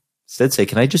Instead, say,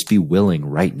 can I just be willing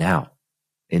right now,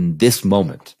 in this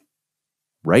moment,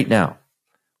 right now,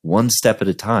 one step at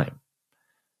a time,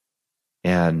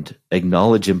 and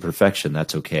acknowledge imperfection?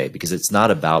 That's okay, because it's not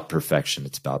about perfection.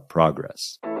 It's about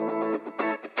progress.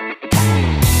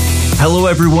 Hello,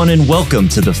 everyone, and welcome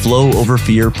to the Flow Over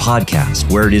Fear podcast,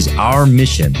 where it is our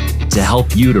mission to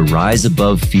help you to rise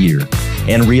above fear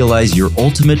and realize your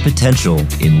ultimate potential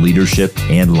in leadership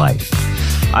and life.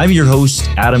 I'm your host,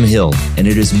 Adam Hill, and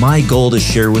it is my goal to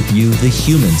share with you the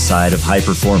human side of high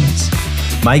performance.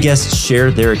 My guests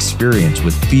share their experience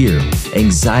with fear,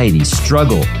 anxiety,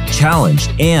 struggle, challenge,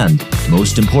 and,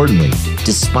 most importantly,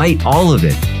 despite all of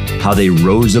it, how they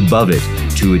rose above it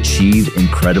to achieve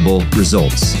incredible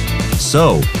results.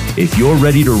 So, if you're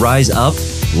ready to rise up,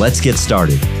 let's get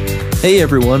started. Hey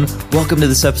everyone, welcome to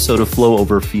this episode of Flow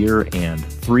Over Fear and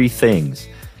 3 Things.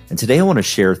 And today I want to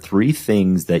share 3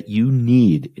 things that you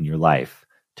need in your life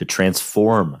to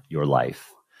transform your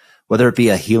life. Whether it be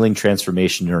a healing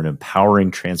transformation or an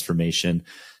empowering transformation,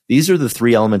 these are the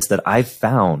 3 elements that I've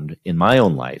found in my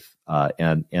own life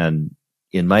and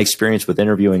in my experience with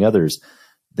interviewing others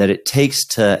that it takes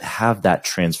to have that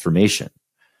transformation.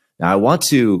 Now, I want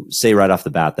to say right off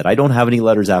the bat that I don't have any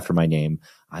letters after my name.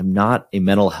 I'm not a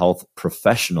mental health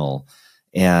professional,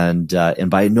 and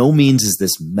by no means is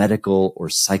this medical or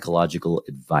psychological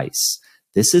advice.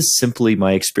 This is simply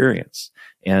my experience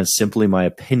and simply my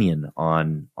opinion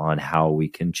on how we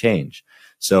can change.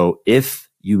 So if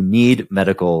you need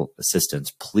medical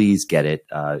assistance, please get it.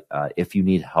 If you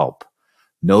need help,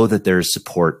 know that there's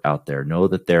support out there. Know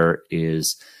that there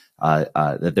is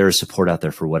support out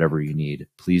there for whatever you need.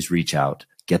 Please reach out,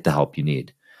 get the help you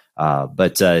need.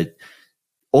 But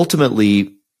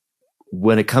ultimately,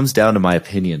 when it comes down to my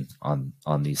opinion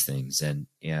on these things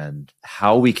and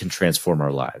how we can transform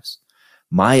our lives,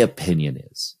 my opinion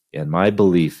is, and my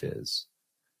belief is,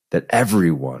 that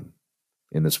everyone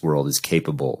in this world is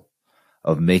capable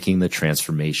of making the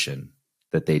transformation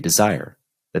that they desire,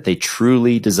 that they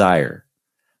truly desire.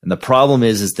 And the problem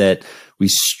is that we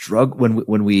struggle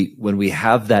when we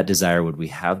have that desire, when we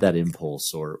have that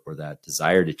impulse or that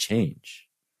desire to change,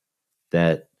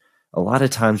 that a lot of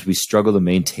times we struggle to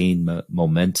maintain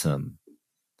momentum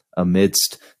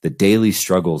amidst the daily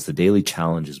struggles, the daily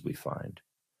challenges we find.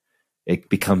 It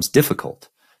becomes difficult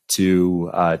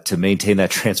to maintain that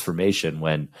transformation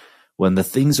when the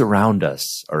things around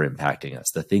us are impacting us,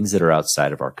 the things that are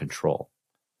outside of our control.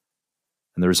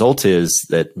 And the result is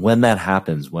that when that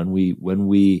happens, when we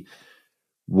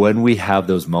have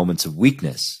those moments of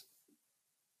weakness,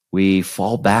 we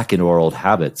fall back into our old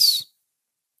habits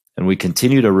and we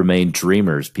continue to remain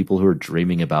dreamers, people who are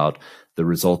dreaming about the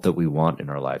result that we want in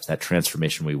our lives, that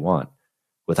transformation we want,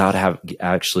 without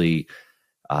actually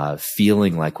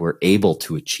feeling like we're able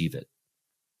to achieve it.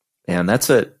 And that's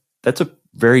a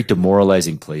very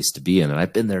demoralizing place to be in. And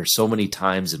I've been there so many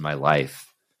times in my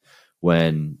life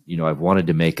when, I've wanted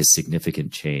to make a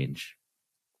significant change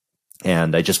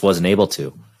and I just wasn't able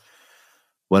to.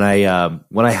 When I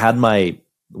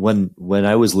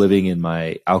was living in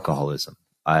my alcoholism,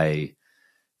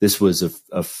 this was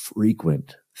a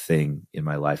frequent thing in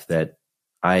my life that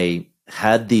I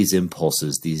had these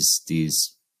impulses,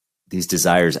 these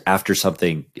desires after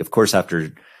something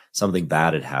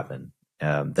bad had happened,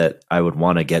 that I would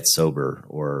want to get sober,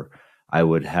 or I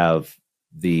would have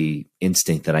the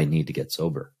instinct that I need to get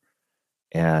sober.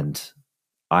 And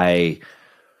I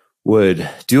would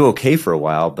do okay for a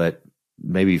while, but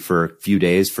maybe for a few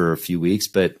days, for a few weeks,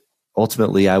 but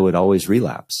ultimately I would always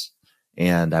relapse.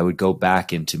 And I would go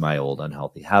back into my old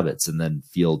unhealthy habits and then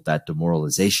feel that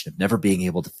demoralization of never being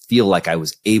able to feel like I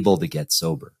was able to get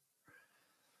sober.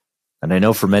 And I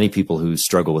know for many people who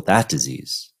struggle with that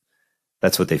disease,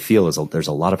 that's what they feel, is there's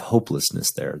a lot of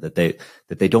hopelessness there, that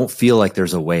they don't feel like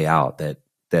there's a way out, that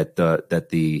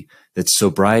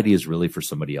sobriety is really for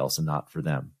somebody else and not for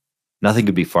them. Nothing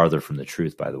could be farther from the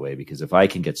truth, by the way, because if I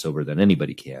can get sober, then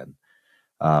anybody can.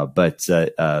 But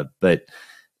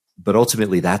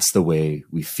ultimately, that's the way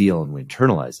we feel and we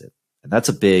internalize it. And that's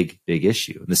a big, big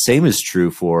issue. And the same is true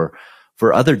for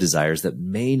other desires that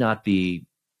may not be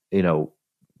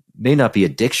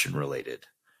addiction related,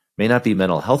 may not be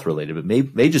mental health related, but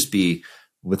may just be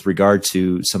with regard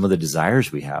to some of the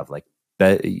desires we have, like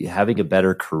having a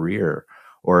better career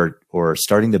or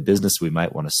starting the business we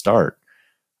might want to start.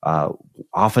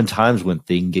 Oftentimes when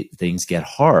things get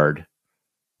hard,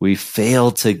 we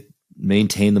fail to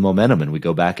maintain the momentum and we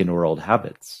go back into our old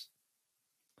habits.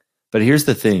 But here's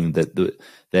the thing,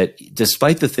 that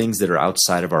despite the things that are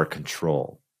outside of our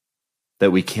control,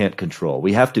 that we can't control,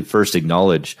 we have to first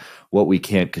acknowledge what we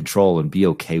can't control and be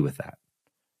okay with that.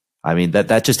 I mean,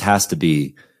 that just has to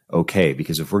be okay.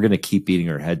 Because if we're going to keep beating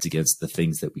our heads against the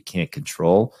things that we can't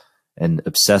control and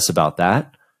obsess about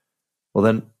that, well,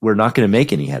 then we're not going to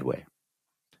make any headway.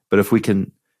 But if we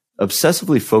can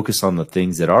obsessively focus on the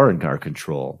things that are in our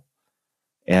control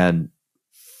and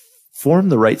form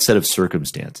the right set of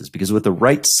circumstances, because with the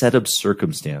right set of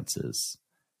circumstances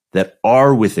that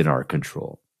are within our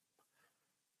control,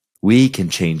 we can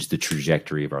change the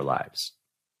trajectory of our lives.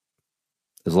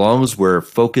 As long as we're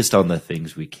focused on the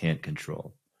things we can't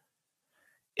control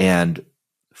and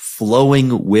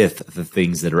flowing with the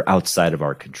things that are outside of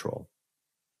our control,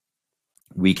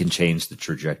 we can change the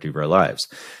trajectory of our lives.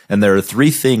 And there are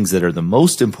three things that are the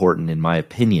most important, in my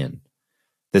opinion,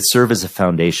 that serve as a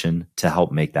foundation to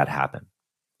help make that happen.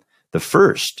 The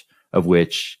first of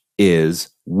which is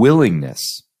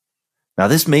willingness. Now,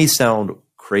 this may sound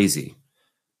crazy,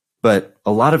 but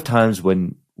a lot of times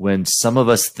when some of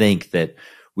us think that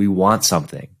we want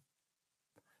something,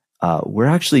 we're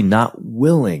actually not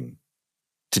willing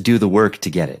to do the work to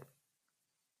get it.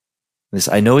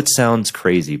 I know it sounds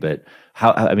crazy, but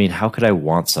how could I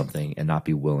want something and not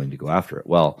be willing to go after it?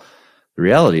 Well, the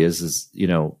reality is,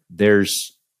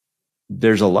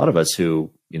 there's a lot of us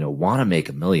who, want to make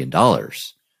 $1 million,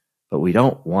 but we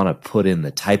don't want to put in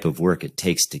the type of work it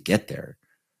takes to get there.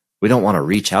 We don't want to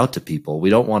reach out to people. We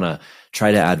don't want to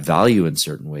try to add value in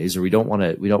certain ways, or we don't want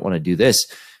to do this,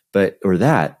 or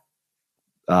that.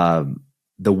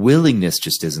 The willingness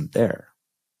just isn't there.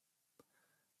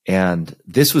 And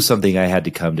this was something I had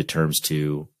to come to terms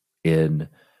to in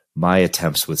my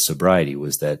attempts with sobriety,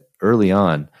 was that early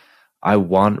on,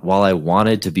 while I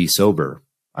wanted to be sober,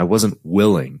 I wasn't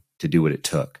willing to do what it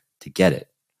took to get it.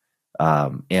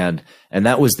 And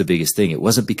that was the biggest thing. It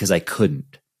wasn't because I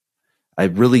couldn't. I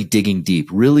really digging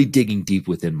deep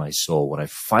within my soul. When I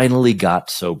finally got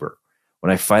sober,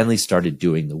 when I finally started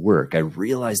doing the work, I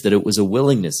realized that it was a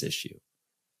willingness issue.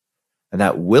 And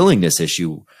that willingness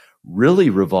issue really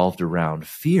revolved around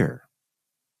fear.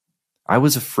 I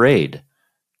was afraid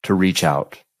to reach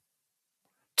out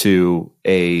to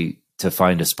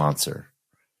find a sponsor.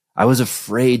 I was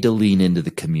afraid to lean into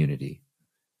the community,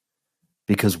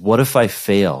 because what if I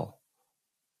fail?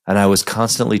 And I was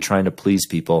constantly trying to please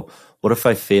people. What if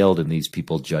I failed and these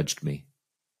people judged me?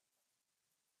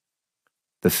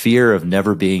 The fear of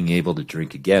never being able to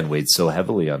drink again weighed so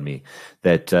heavily on me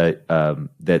that that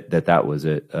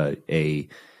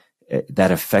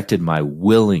affected my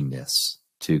willingness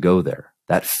to go there.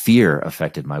 That fear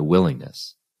affected my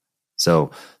willingness.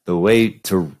 So the way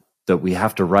that we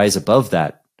have to rise above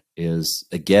that is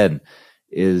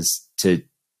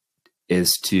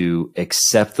to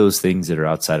accept those things that are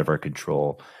outside of our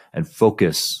control and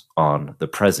focus on the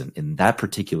present. In that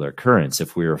particular occurrence,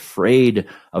 if we're afraid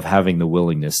of having the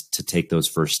willingness to take those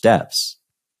first steps,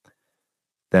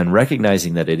 then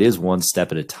recognizing that it is one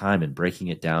step at a time and breaking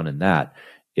it down in that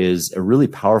is a really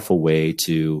powerful way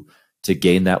to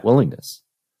gain that willingness.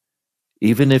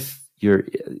 Even if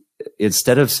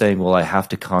instead of saying, well, I have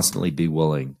to constantly be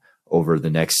willing over the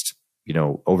next,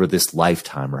 over this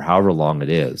lifetime or however long it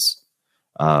is,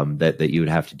 that you would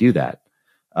have to do that.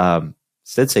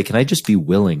 Instead say, can I just be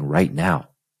willing right now,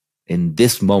 in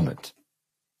this moment,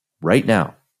 right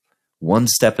now, one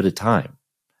step at a time,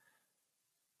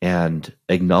 and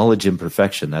acknowledge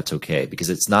imperfection? That's okay, because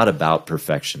it's not about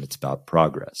perfection. It's about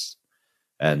progress.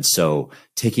 And so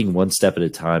taking one step at a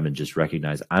time and just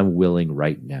recognize I'm willing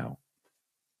right now,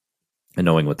 and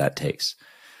knowing what that takes.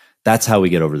 That's how we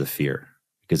get over the fear.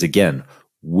 Because again,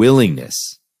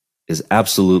 willingness is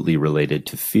absolutely related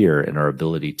to fear and our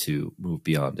ability to move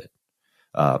beyond it.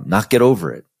 Not get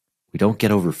over it. We don't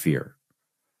get over fear,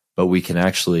 but we can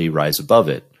actually rise above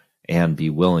it and be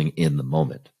willing in the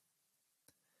moment.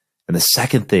 And the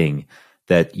second thing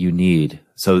that you need,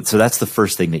 so that's the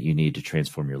first thing that you need to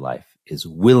transform your life, is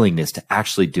willingness to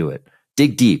actually do it.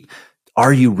 Dig deep.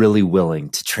 Are you really willing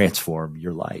to transform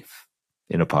your life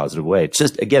in a positive way?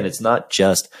 It's not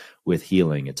just with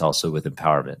healing. It's also with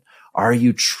empowerment. Are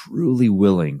you truly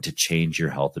willing to change your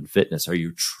health and fitness? Are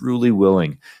you truly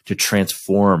willing to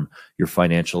transform your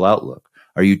financial outlook?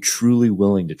 Are you truly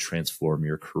willing to transform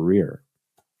your career?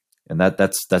 And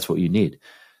that's what you need.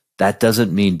 That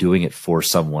doesn't mean doing it for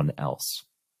someone else.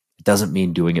 It doesn't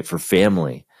mean doing it for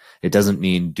family. It doesn't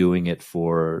mean doing it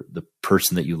for the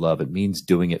person that you love. It means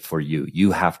doing it for you.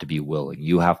 You have to be willing.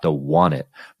 You have to want it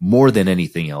more than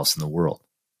anything else in the world.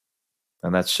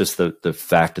 And that's just the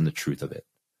fact and the truth of it.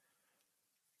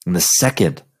 And the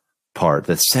second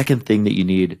thing that you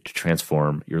need to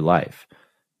transform your life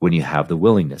when you have the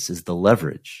willingness is the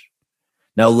leverage.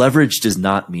 Now, leverage does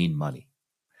not mean money.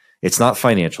 It's not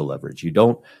financial leverage. You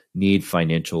don't need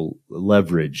financial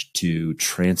leverage to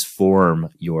transform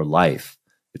your life?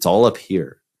 It's all up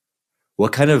here.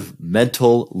 What kind of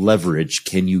mental leverage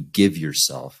can you give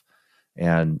yourself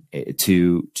and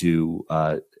to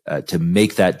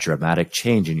make that dramatic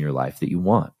change in your life that you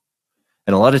want?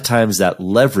 And a lot of times that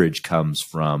leverage comes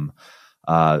from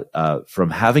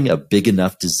having a big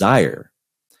enough desire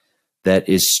that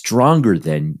is stronger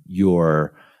than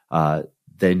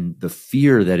than the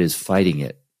fear that is fighting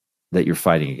it, that you're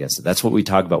fighting against it. That's what we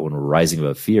talk about when we're rising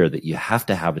above fear, that you have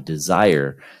to have a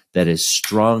desire that is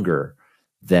stronger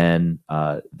than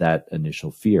that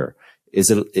initial fear.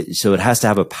 So it has to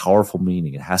have a powerful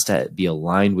meaning. It has to be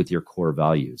aligned with your core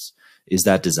values. Is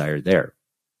that desire there?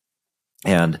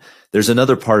 And there's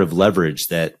another part of leverage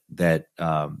that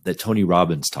Tony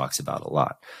Robbins talks about a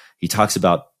lot. He talks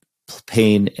about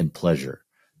pain and pleasure.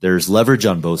 There's leverage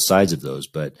on both sides of those,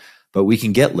 but we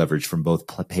can get leverage from both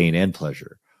pain and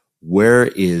pleasure. Where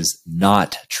is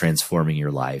not transforming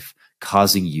your life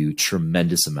causing you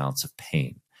tremendous amounts of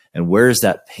pain? And where is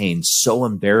that pain so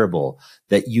unbearable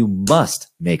that you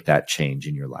must make that change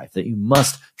in your life, that you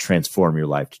must transform your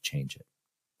life to change it?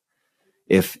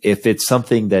 If it's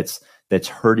something that's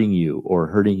hurting you or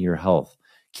hurting your health,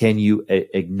 can you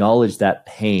acknowledge that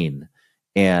pain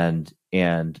and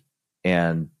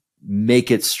make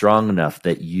it strong enough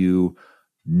that you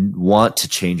want to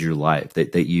change your life,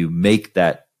 that you make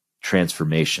that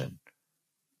transformation?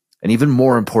 And even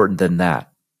more important than that,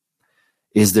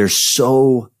 is there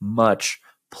so much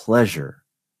pleasure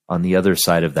on the other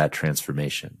side of that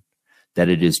transformation that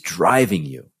it is driving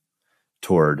you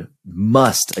toward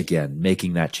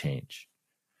making that change?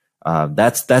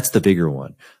 That's the bigger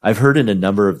one. I've heard in a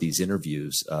number of these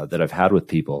interviews that I've had with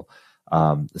people,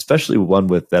 especially one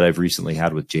that I've recently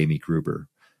had with Jamie Gruber,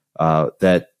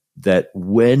 that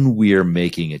when we are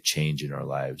making a change in our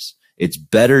lives, it's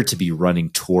better to be running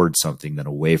towards something than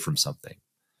away from something.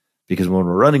 Because when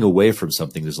we're running away from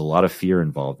something, there's a lot of fear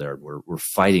involved there. We're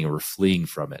fighting or we're fleeing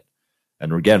from it.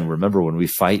 And again, remember, when we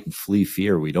fight and flee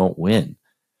fear, we don't win.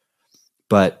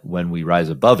 But when we rise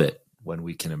above it, when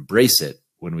we can embrace it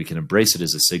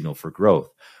as a signal for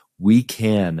growth, we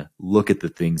can look at the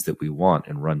things that we want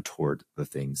and run toward the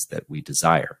things that we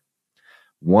desire.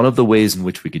 One of the ways in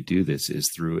which we could do this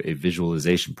is through a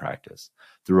visualization practice,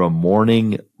 through a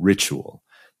morning ritual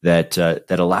that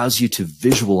allows you to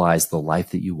visualize the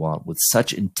life that you want with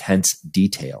such intense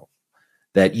detail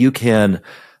that you can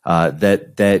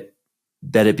that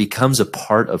it becomes a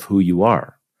part of who you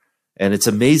are. And it's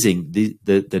amazing,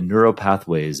 the neural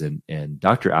pathways, and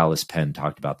Dr. Alice Penn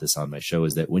talked about this on my show,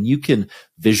 is that when you can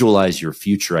visualize your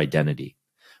future identity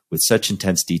with such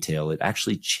intense detail, it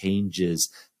actually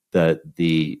changes the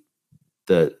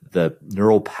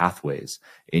neural pathways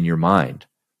in your mind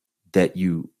that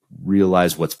you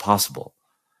realize what's possible.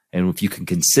 And if you can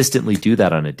consistently do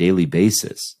that on a daily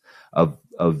basis of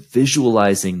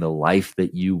visualizing the life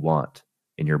that you want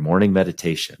in your morning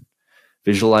meditation,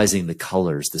 visualizing the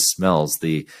colors, the smells,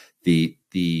 the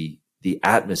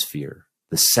atmosphere,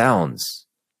 the sounds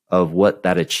of what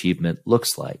that achievement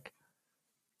looks like,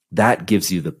 that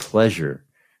gives you the pleasure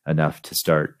enough to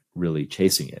start really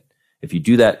chasing it. If you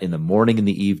do that in the morning and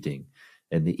the evening,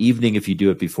 if you do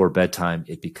it before bedtime,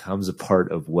 it becomes a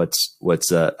part of what's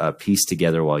pieced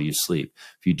together while you sleep.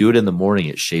 If you do it in the morning,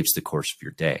 it shapes the course of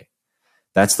your day.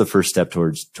 That's the first step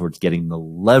towards getting the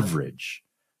leverage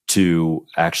to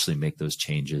actually make those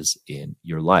changes in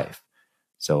your life.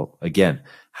 So again,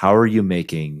 how are you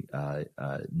making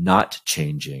not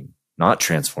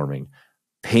transforming,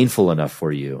 painful enough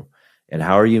for you? And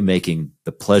how are you making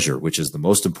the pleasure, which is the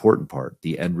most important part,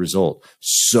 the end result,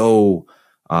 so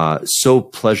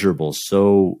pleasurable,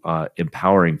 so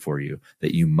empowering for you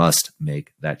that you must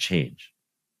make that change?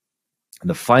 And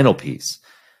the final piece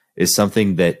is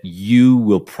something that you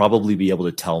will probably be able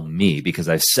to tell me, because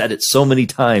I've said it so many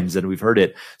times and we've heard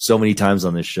it so many times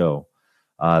on this show.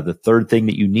 The third thing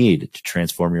that you need to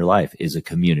transform your life is a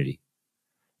community.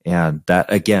 And that,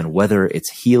 again, whether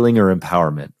it's healing or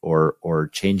empowerment or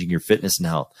changing your fitness and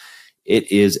health,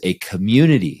 it is a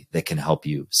community that can help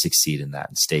you succeed in that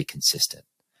and stay consistent.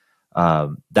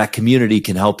 That community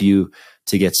can help you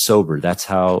to get sober. That's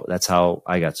how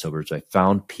I got sober. So I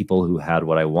found people who had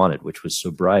what I wanted, which was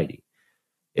sobriety.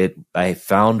 I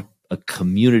found a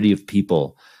community of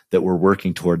people that were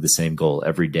working toward the same goal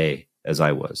every day as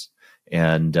I was.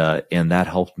 And that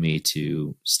helped me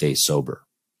to stay sober.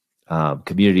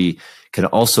 Community can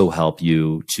also help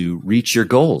you to reach your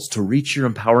goals, to reach your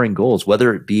empowering goals,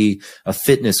 whether it be a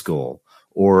fitness goal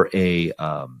or a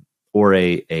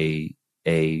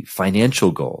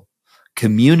financial goal.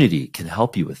 Community can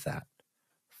help you with that.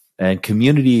 And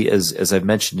community, as I've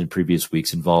mentioned in previous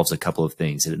weeks, involves a couple of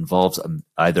things. It involves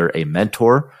either a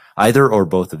mentor, either or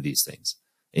both of these things.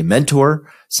 A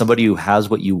mentor, somebody who has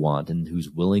what you want and who's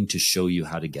willing to show you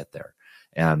how to get there.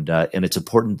 And it's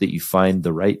important that you find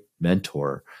the right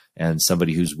mentor and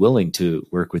somebody who's willing to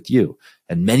work with you.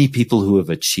 And many people who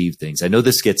have achieved things, I know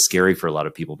this gets scary for a lot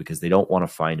of people because they don't want to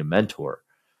find a mentor.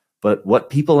 But what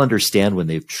people understand when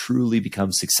they've truly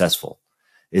become successful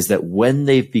is that when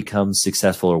they've become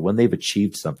successful or when they've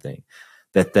achieved something,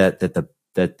 that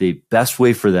the best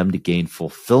way for them to gain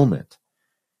fulfillment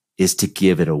is to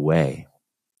give it away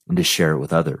and to share it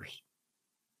with others.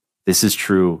 This is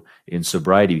true in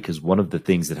sobriety because one of the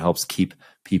things that helps keep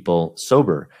people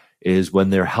sober is when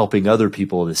they're helping other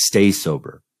people to stay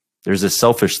sober. There's a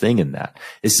selfish thing in that.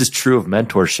 This is true of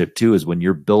mentorship too, is when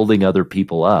you're building other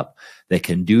people up that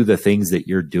can do the things that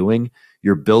you're doing,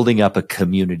 you're building up a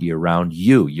community around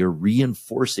you. You're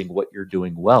reinforcing what you're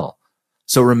doing well.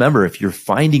 So remember, if you're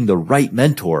finding the right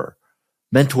mentor,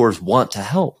 mentors want to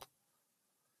help.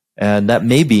 And that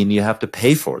may mean you have to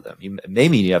pay for them. It may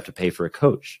mean you have to pay for a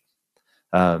coach.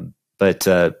 But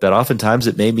oftentimes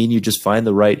it may mean you just find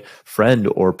the right friend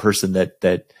or person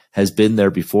that has been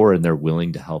there before and they're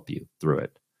willing to help you through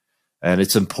it. And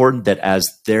it's important that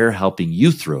as they're helping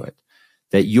you through it,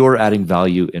 that you're adding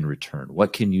value in return.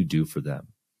 What can you do for them,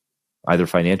 either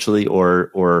financially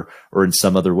or in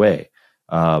some other way?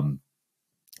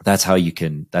 That's how you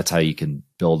can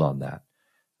build on that.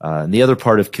 And the other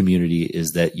part of community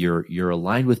is that you're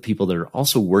aligned with people that are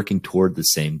also working toward the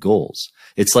same goals.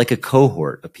 It's like a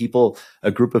cohort of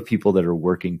a group of people that are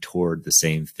working toward the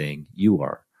same thing you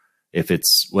are.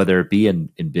 Whether it be in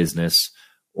business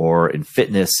or in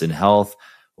fitness and health,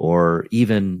 or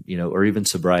even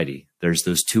sobriety. There's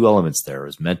those two elements there,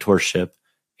 is mentorship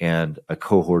and a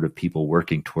cohort of people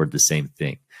working toward the same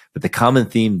thing. But the common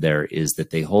theme there is that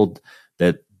they hold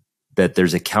that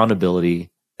there's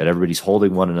accountability, that everybody's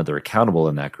holding one another accountable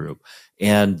in that group,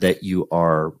 and that you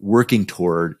are working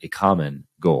toward a common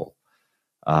goal.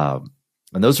 And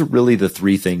those are really the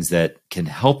three things that can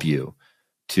help you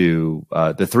to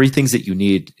the three things that you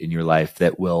need in your life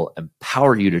that will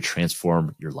empower you to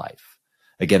transform your life.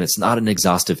 Again, it's not an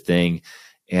exhaustive thing,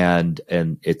 and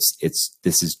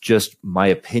this is just my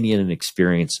opinion and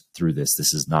experience through this.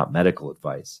 This is not medical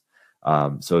advice.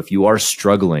 So if you are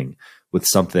struggling with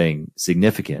something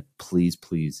significant, please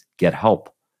get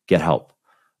help. Get help.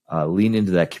 Lean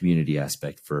into that community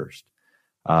aspect first.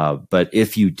 But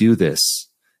if you do this,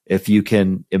 if you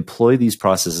can employ these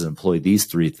processes, employ these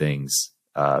three things,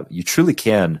 you truly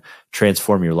can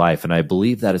transform your life. And I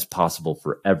believe that is possible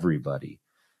for everybody.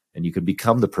 And you can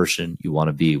become the person you want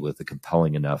to be with a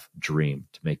compelling enough dream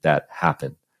to make that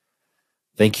happen.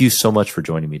 Thank you so much for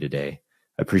joining me today.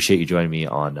 I appreciate you joining me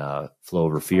on Flow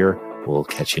Over Fear. We'll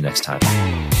catch you next time.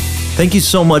 Thank you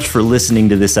so much for listening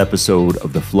to this episode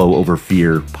of the Flow Over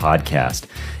Fear podcast.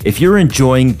 If you're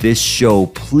enjoying this show,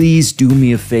 please do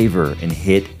me a favor and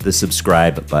hit the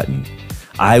subscribe button.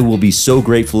 I will be so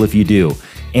grateful if you do,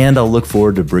 and I'll look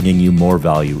forward to bringing you more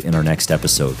value in our next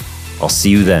episode. I'll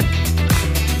see you then.